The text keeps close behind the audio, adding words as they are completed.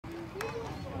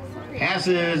Pass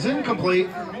is incomplete.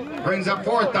 Brings up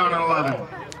 4th down and 11.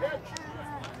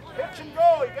 Pitch and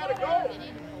go. You gotta go.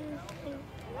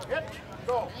 Hit,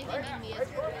 go.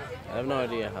 I have no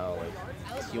idea how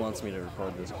he wants me to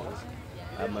record this because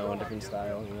I have my own different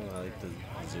style. You know, I like to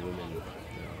zoom and. You know.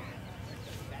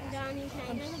 Johnny, can I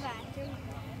go to the bathroom?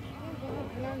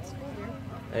 You're on school, girl.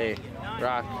 Hey,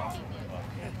 Rock.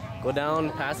 Go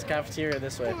down past the cafeteria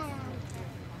this way.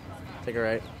 Take a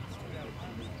right.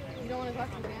 You don't want to go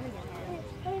to the van again.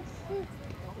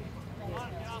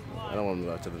 I don't want to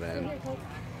go out to the van.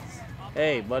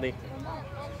 Hey, buddy.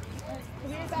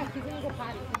 Come here back. You're going to go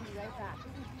potty. Come be right back.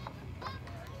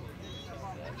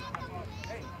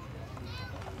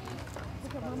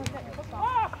 Look at Mama's got your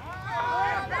football.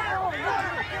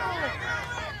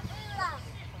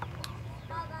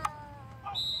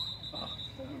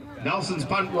 Nelson's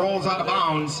punt rolls out of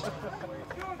bounds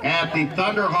at the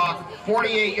Thunderhawk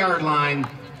 48-yard line.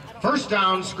 1st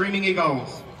down, Screaming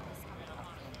Eagles.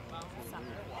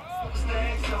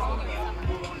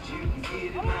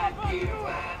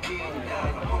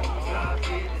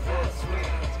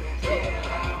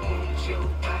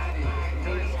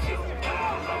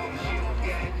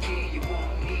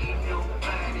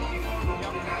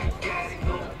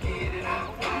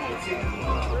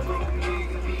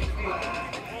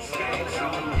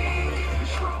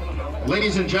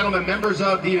 Ladies and gentlemen, members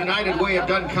of the United Way of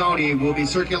Dunn County will be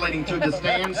circulating through the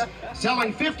stands,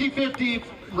 selling 50-50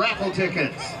 raffle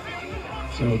tickets.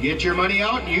 So get your money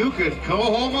out, you could go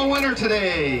home a winner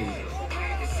today.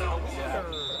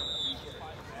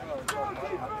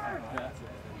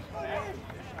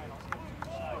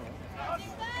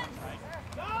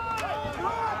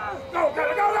 Go!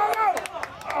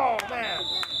 Oh, man.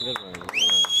 Good one.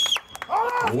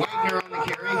 Wagner on the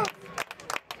carry.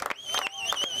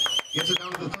 Gets it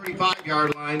down to the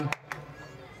 35-yard line.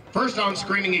 1st down,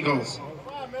 Screaming Eagles.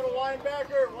 Come on, middle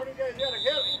linebacker. One of you guys got to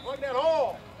hit. Plug that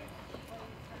hole.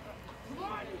 Come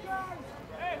on, you guys.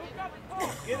 Hey, who's got the ball?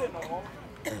 Get in the hole.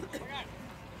 Come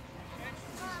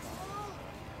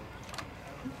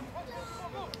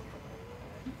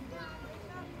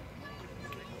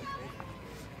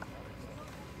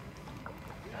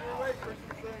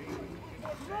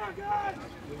on, guys.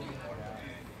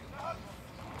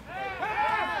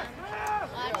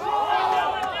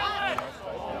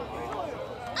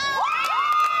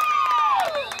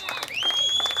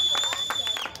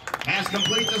 Pass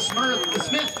complete to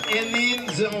Smith in the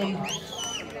end zone.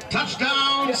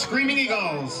 Touchdown, Screaming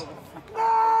Eagles.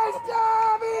 Nice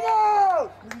job,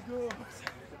 Eagles!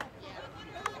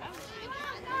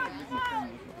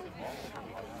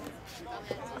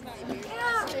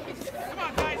 Come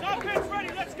on, guys. Offense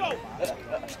ready. Let's go. Let's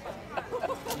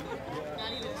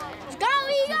go,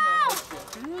 Eagles!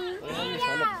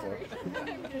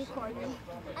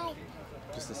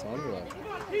 Just the sound or what?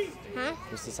 Huh?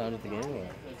 Just the sound of the game or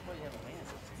what?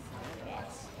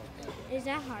 Is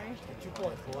that hard?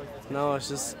 No, it's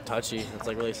just touchy. It's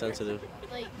like really sensitive.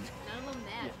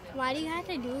 Why do you have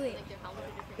to do it?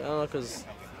 I don't know, because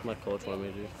my coach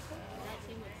wanted me to.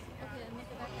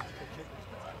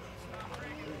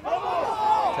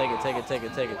 Take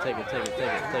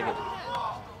it.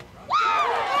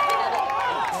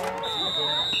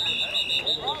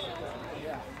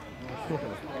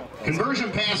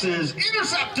 Conversion passes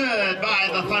intercepted by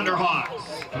the Thunderhawks.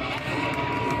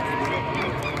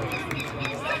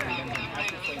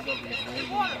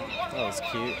 That was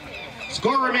cute.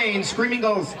 Score remains Screaming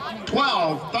Eagles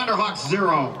 12, Thunderhawks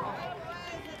 0.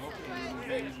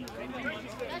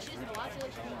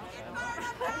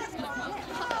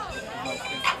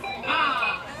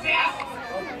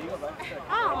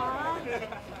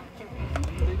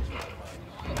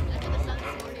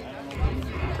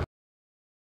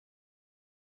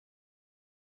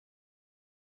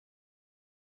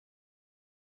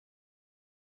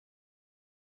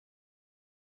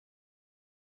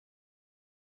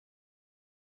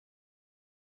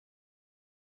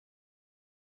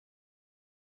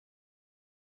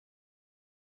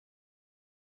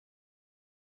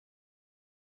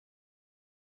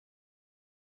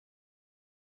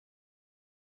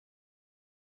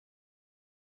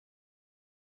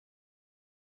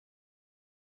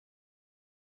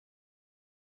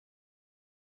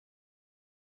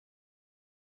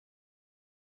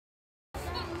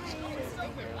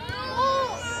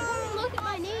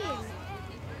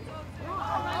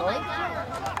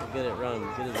 Get it, run.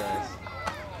 Get his ass.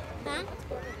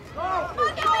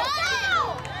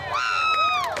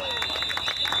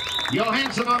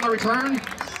 Johansson on the return.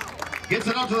 Gets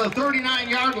it up to the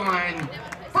 39-yard line.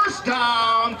 First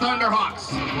down,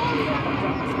 Thunderhawks.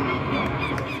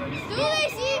 Do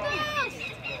this, Eagles!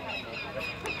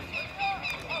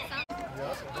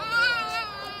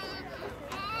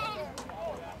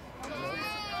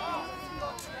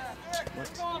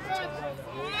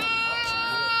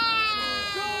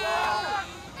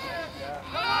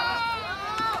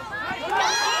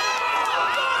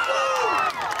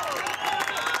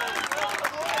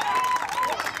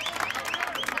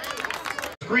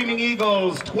 Screaming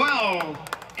Eagles 12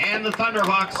 and the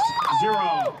Thunderhawks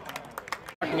 0.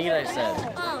 What need I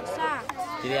said? Oh,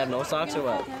 socks. Did he have no socks or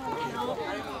what?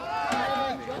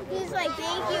 He's like,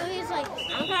 thank you. He's like,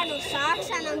 I don't got no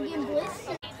socks and I'm getting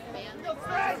blistered.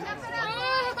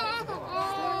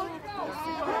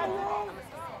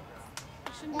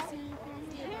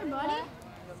 Here, buddy.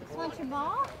 Want your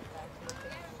ball?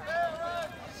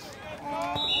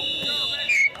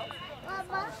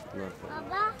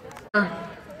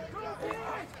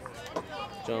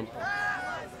 Jump.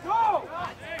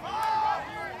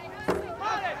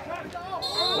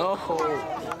 No.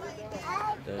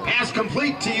 Pass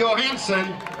complete to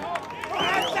Johansson.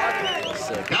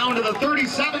 Sick. Down to the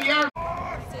 37-yard.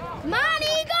 Come on,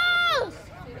 Eagles!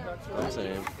 That's what I'm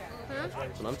saying. Huh?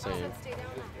 That's what I'm saying.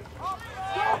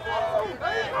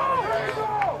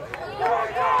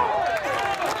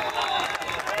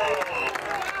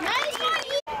 Nice one,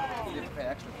 You didn't pay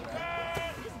extra for that.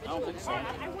 I don't think so.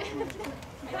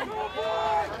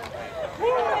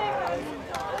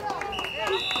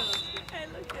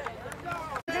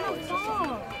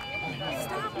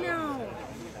 Stop now.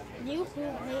 You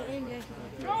put me in there.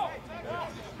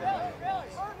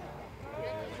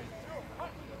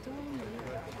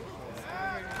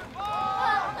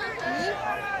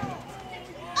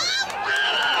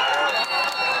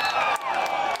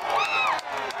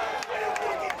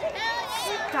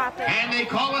 And they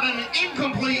call it an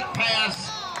incomplete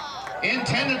pass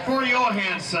intended for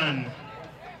Johansson.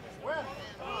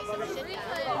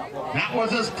 That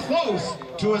was as close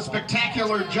to a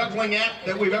spectacular juggling act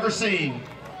that we've ever seen.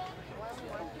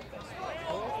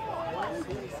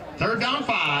 3rd down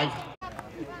 5.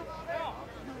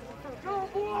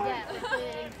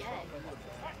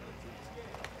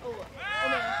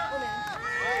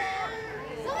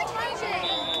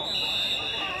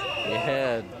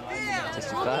 Yeah.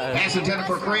 65. Pass intended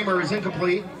for Kramer is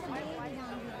incomplete.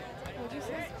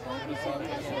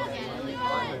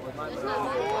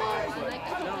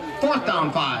 4th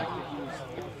down 5.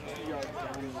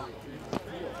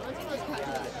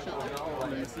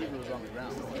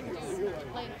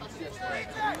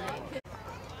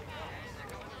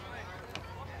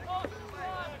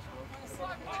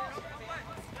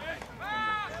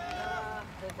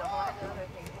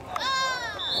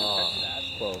 Oh,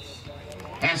 close.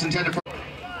 Pass intended for.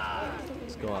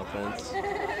 Let's go offense.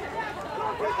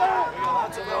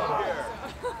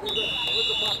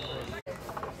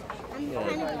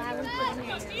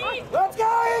 Let's go,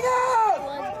 Eagles!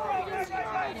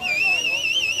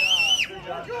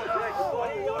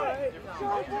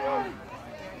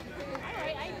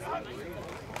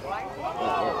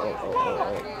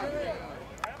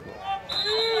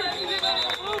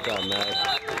 Got mad.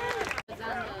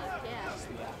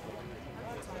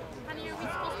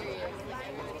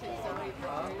 Go.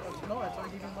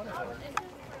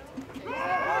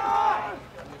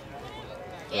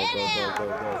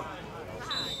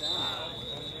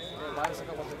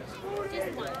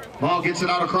 Ball gets it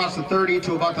out across the 30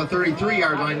 to about the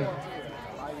 33-yard line.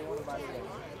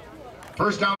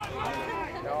 1st down.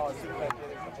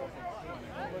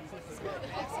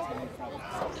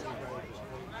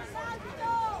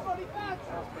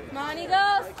 Come on,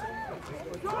 Eagles!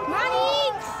 Come on,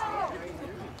 Eagles!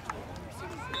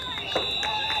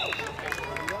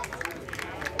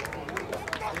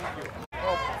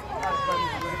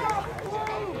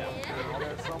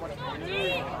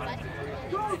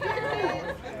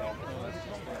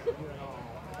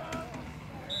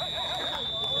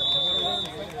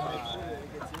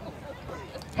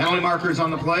 Penalty markers on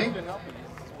the play.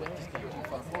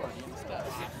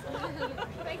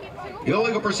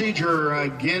 Illegal procedure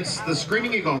against the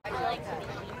Screaming Eagle.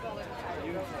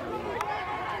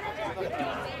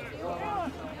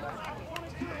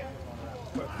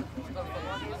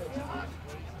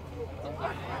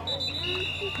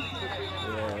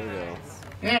 Yeah, there we go.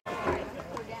 Yeah.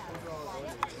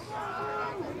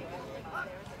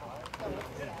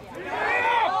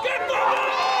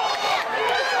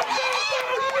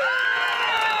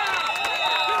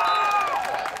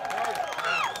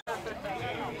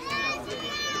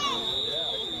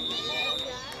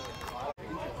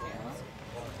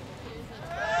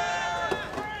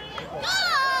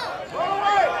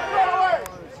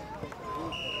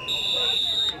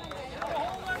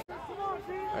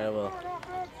 Alright, well.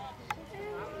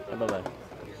 Bye-bye.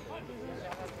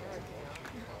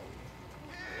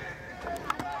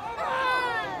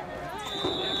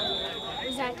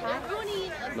 Is that caught?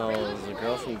 No, it was a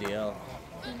girl from DL.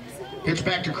 Pitch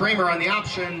back to Kramer on the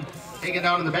option. Taken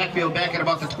down in the backfield, back at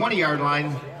about the 20-yard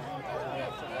line.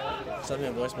 Sent me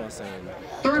a voicemail saying,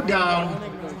 3rd down, "Don't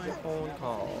ignore my phone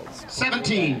calls."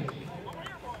 17.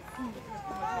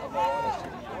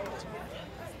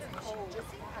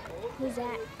 Who's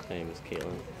that? Her name is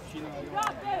Caitlin.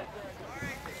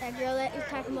 That girl that you're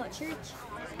talking about church?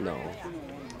 No.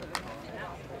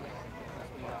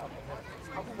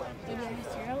 Did you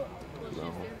ask her out?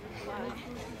 No. I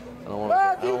don't want a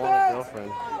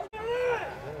girlfriend.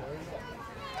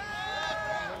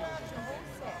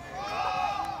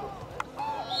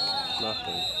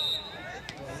 Nothing.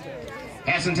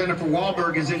 Pass intended for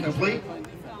Wahlberg is incomplete.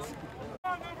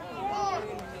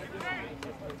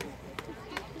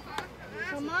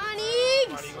 Come on,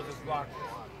 Eagles!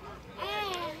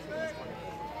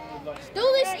 Do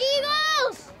this,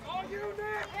 Eagles!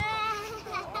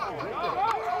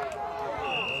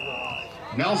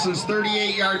 Nelson's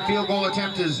 38-yard field goal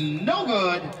attempt is no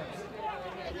good.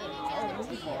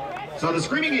 So the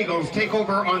Screaming Eagles take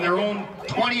over on their own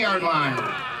 20-yard line.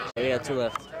 We got 2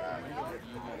 left.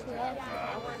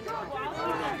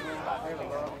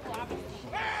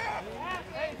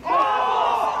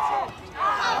 Oh,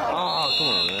 come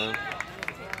on, man.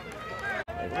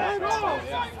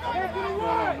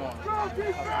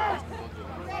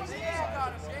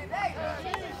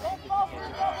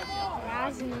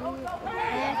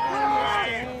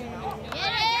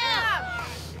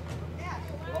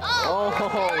 Oh,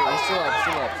 still up.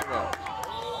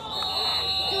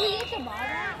 Do we get the ball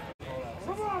back?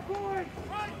 Come on, boys!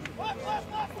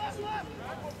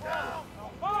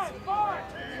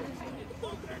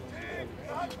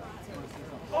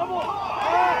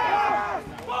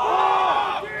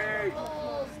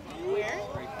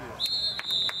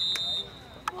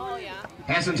 Oh, yeah.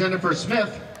 Pass intended for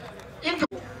Smith.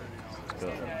 Incomplete.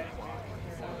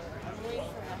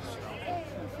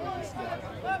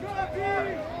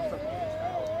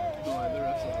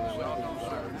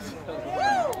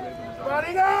 Come on,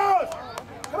 Eagles!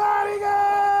 Come on,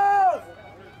 Eagles!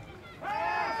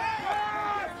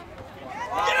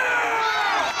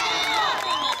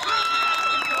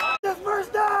 This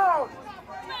first down!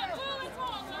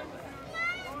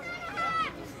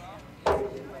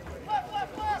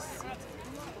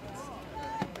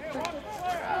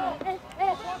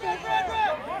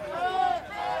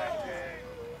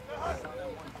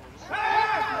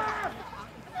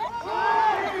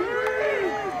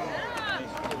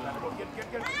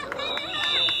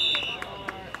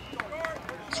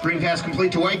 Screen pass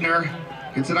complete to Wagner.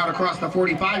 Gets it out across the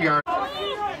 45-yard.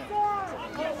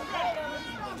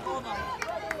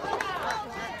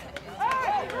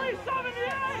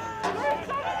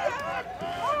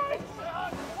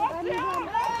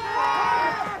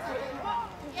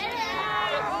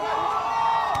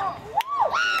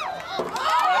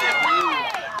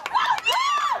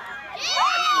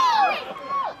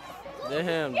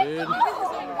 Damn, dude.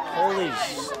 Holy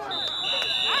sh...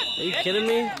 Are you kidding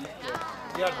me?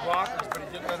 He had blockers, but he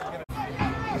didn't let him get it.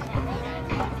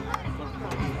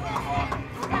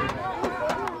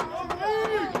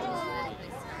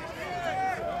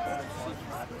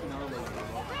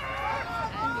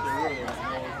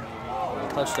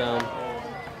 Touchdown.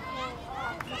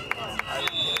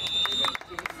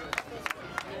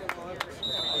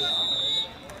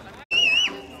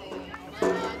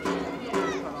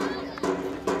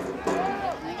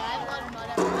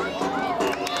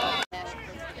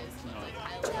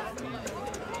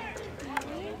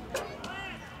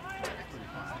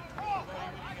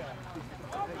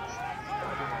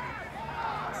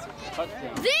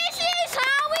 This is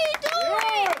how we do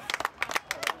it!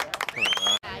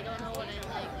 I don't know what I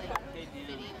like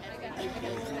fitting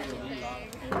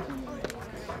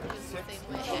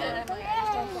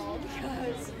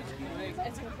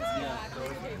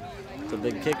It's a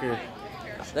big kicker.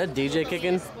 Is that DJ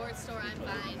kicking? sports store, I'm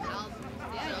fine. I'll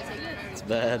take it. It's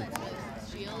bad.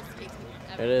 Shields takes me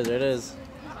There it is, there it is.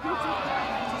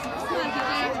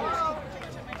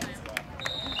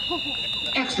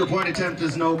 Extra point attempt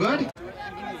is no good.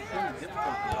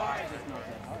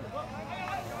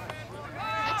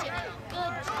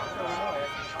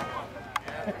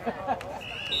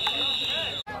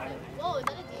 Whoa, is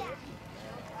that a deer?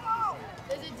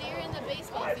 There's a deer in the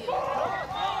baseball field.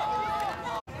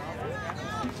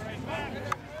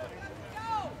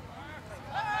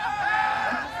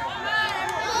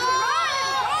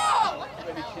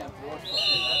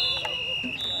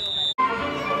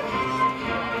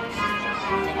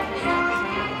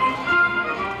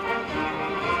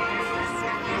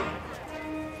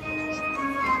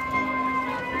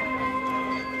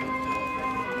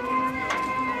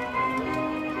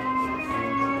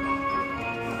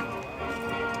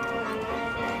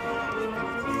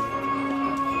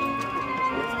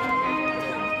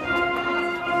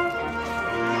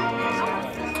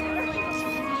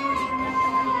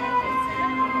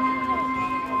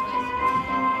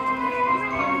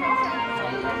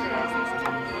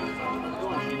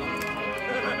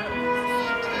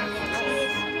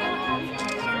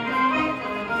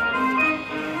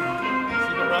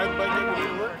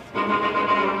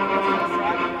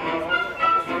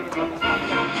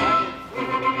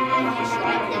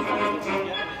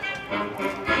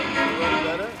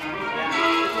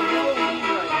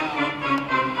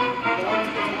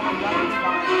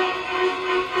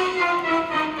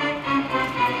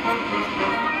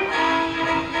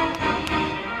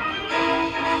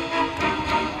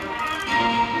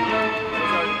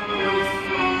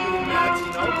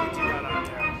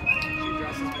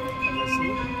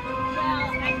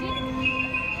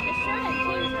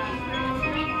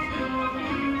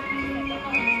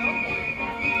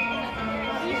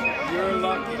 You're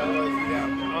lucky, otherwise you'd have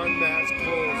unmatched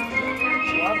clothes.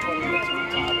 So I'm putting it to the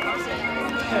top.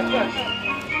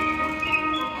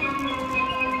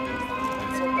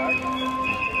 It's so dark.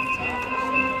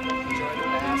 Enjoy the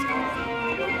mask.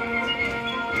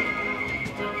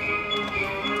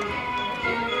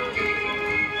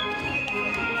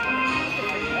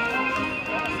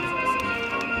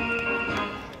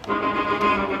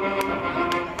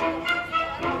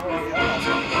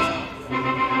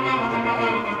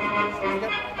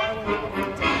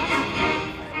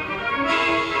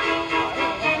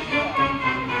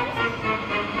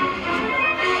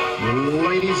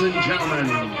 Ladies and gentlemen,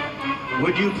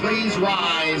 would you please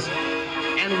rise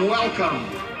and welcome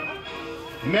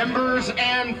members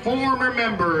and former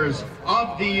members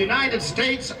of the United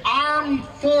States Armed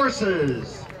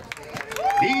Forces.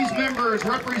 These members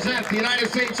represent the United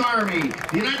States Army,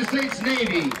 the United States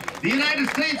Navy, the United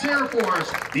States Air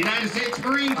Force, the United States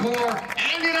Marine Corps,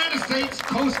 and the United States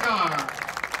Coast Guard.